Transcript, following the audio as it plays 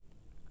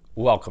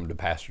Welcome to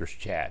Pastor's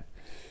Chat.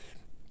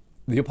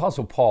 The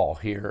Apostle Paul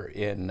here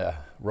in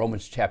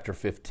Romans chapter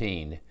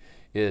 15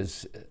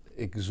 is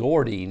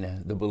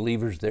exhorting the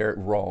believers there at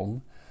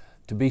Rome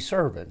to be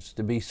servants,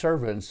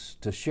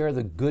 to share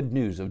the good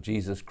news of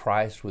Jesus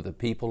Christ with the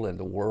people and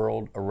the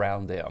world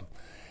around them.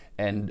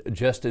 And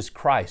just as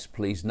Christ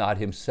pleased not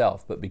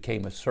himself, but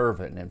became a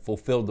servant and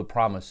fulfilled the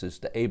promises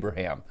to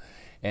Abraham,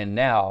 and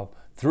now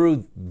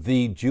through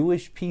the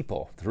Jewish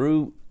people,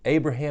 through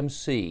Abraham's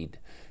seed,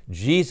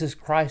 Jesus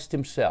Christ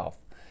himself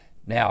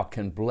now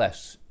can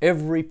bless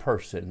every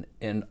person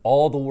in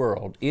all the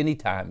world,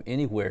 anytime,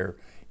 anywhere,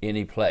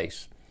 any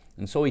place.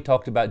 And so he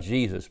talked about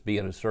Jesus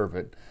being a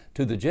servant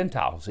to the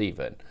Gentiles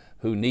even,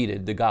 who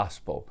needed the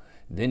gospel.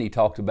 Then he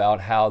talked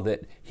about how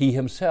that he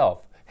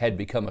himself had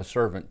become a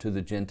servant to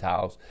the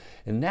Gentiles.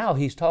 And now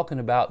he's talking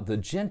about the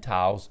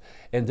Gentiles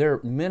and their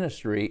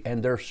ministry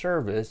and their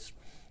service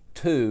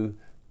to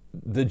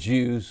the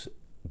Jews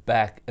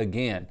back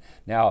again.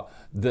 Now,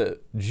 the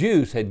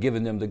Jews had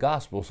given them the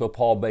gospel, so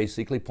Paul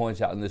basically points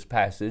out in this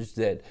passage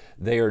that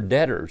they are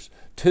debtors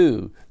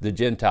to the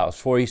Gentiles.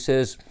 For he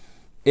says,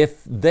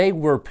 if they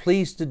were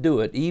pleased to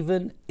do it,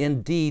 even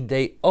indeed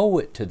they owe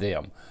it to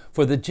them.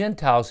 For the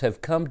Gentiles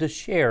have come to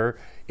share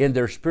in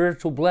their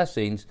spiritual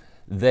blessings.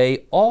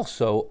 They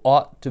also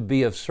ought to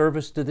be of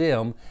service to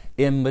them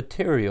in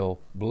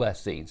material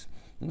blessings.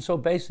 And so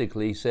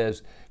basically he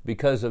says,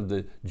 because of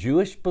the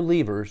Jewish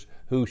believers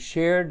who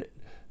shared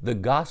the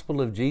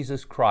gospel of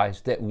Jesus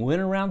Christ that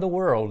went around the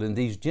world, and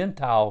these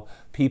Gentile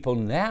people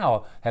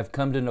now have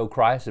come to know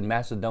Christ in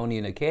Macedonia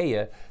and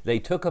Achaia, they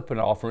took up an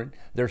offering.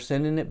 They're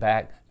sending it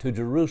back to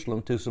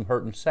Jerusalem to some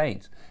hurting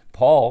saints.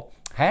 Paul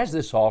has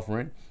this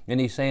offering, and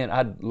he's saying,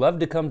 I'd love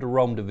to come to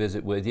Rome to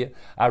visit with you.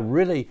 I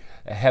really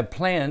have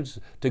plans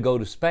to go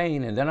to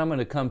Spain, and then I'm going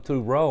to come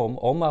through Rome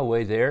on my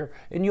way there,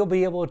 and you'll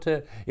be able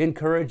to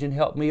encourage and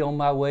help me on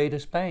my way to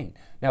Spain.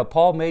 Now,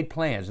 Paul made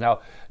plans. Now,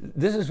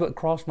 this is what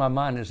crossed my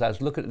mind as I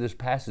was looking at this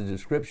passage of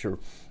Scripture,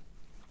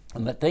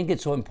 and I think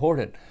it's so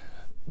important.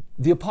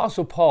 The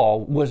Apostle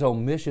Paul was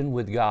on mission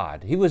with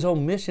God. He was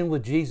on mission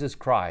with Jesus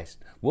Christ.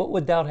 What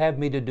would thou have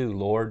me to do,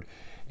 Lord?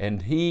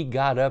 And he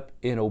got up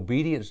in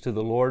obedience to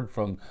the Lord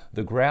from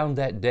the ground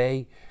that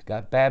day,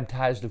 got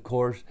baptized, of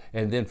course,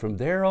 and then from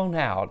there on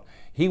out,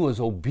 he was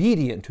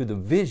obedient to the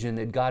vision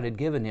that God had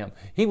given him.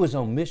 He was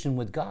on mission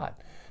with God.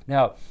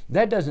 Now,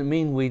 that doesn't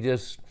mean we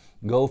just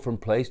go from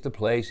place to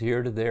place,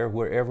 here to there,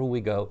 wherever we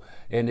go,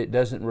 and it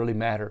doesn't really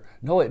matter.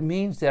 No, it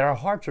means that our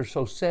hearts are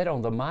so set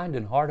on the mind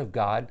and heart of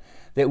God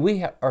that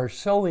we are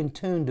so in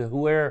tune to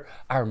where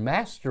our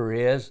Master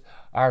is.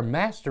 Our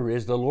Master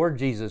is the Lord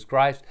Jesus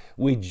Christ.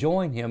 We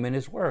join him in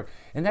his work.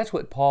 And that's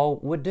what Paul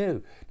would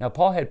do. Now,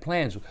 Paul had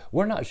plans.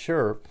 We're not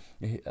sure,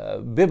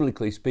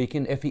 biblically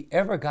speaking, if he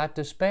ever got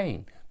to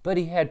Spain. But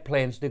he had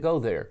plans to go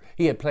there.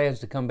 He had plans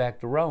to come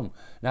back to Rome.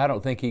 Now, I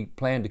don't think he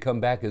planned to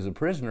come back as a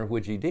prisoner,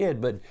 which he did,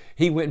 but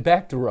he went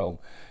back to Rome.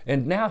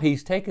 And now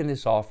he's taken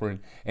this offering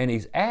and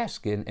he's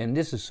asking, and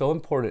this is so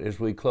important as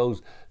we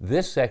close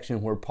this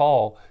section where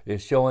Paul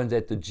is showing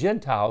that the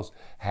Gentiles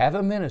have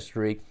a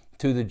ministry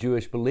to the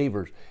Jewish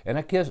believers. And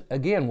I guess,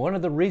 again, one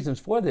of the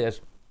reasons for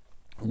this,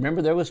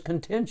 remember, there was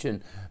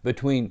contention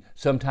between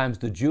sometimes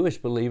the Jewish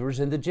believers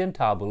and the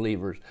Gentile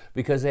believers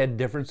because they had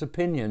different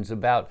opinions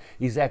about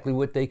exactly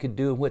what they could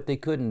do and what they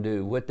couldn't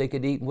do, what they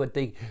could eat and what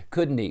they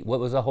couldn't eat, what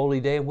was a holy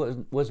day and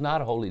what was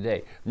not a holy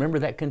day. Remember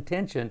that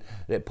contention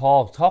that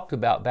Paul talked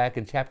about back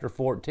in chapter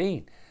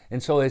 14.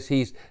 And so as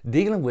he's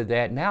dealing with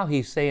that, now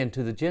he's saying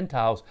to the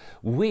Gentiles,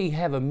 we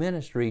have a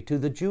ministry to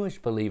the Jewish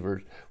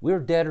believers. We're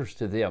debtors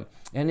to them.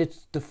 And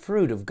it's the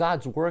fruit of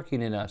God's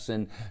working in us.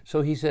 And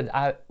so he said,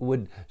 I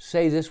would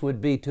say this would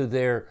be to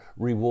their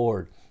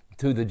reward,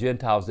 to the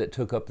Gentiles that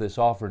took up this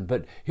offering.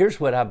 But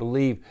here's what I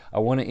believe I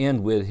want to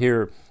end with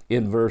here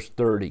in verse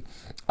 30.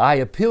 I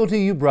appeal to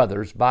you,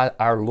 brothers, by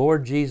our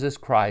Lord Jesus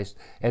Christ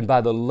and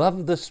by the love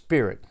of the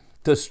Spirit,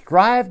 to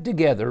strive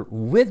together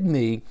with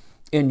me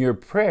in your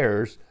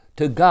prayers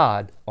to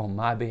God on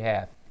my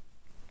behalf.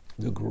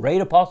 The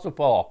great Apostle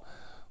Paul,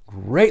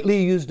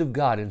 greatly used of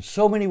God in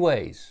so many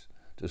ways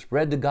to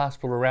spread the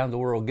gospel around the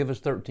world, give us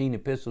 13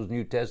 epistles in the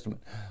New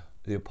Testament.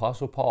 The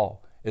Apostle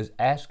Paul is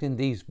asking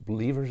these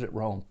believers at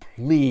Rome,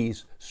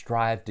 please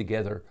strive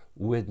together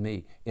with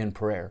me in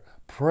prayer.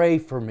 Pray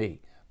for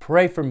me.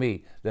 Pray for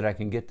me that I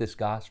can get this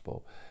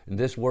gospel. And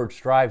this word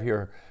strive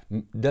here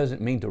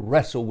doesn't mean to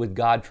wrestle with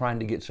God trying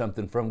to get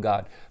something from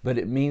God, but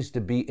it means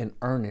to be in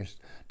earnest,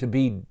 to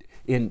be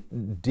in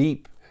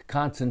deep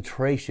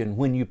concentration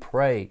when you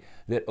pray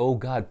that, oh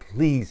God,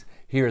 please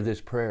hear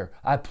this prayer.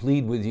 I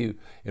plead with you.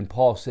 And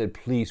Paul said,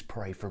 please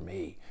pray for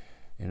me.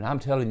 And I'm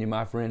telling you,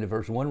 my friend, if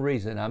there's one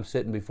reason I'm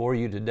sitting before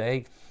you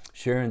today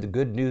sharing the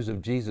good news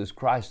of Jesus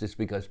Christ, it's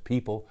because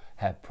people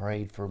have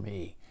prayed for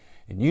me.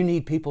 And you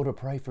need people to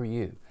pray for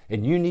you.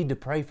 And you need to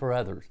pray for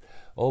others.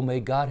 Oh, may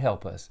God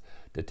help us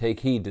to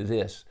take heed to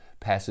this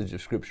passage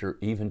of Scripture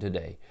even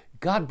today.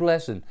 God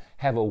bless and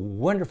have a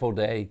wonderful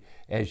day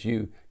as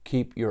you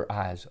keep your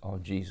eyes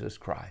on Jesus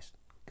Christ.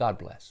 God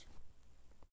bless.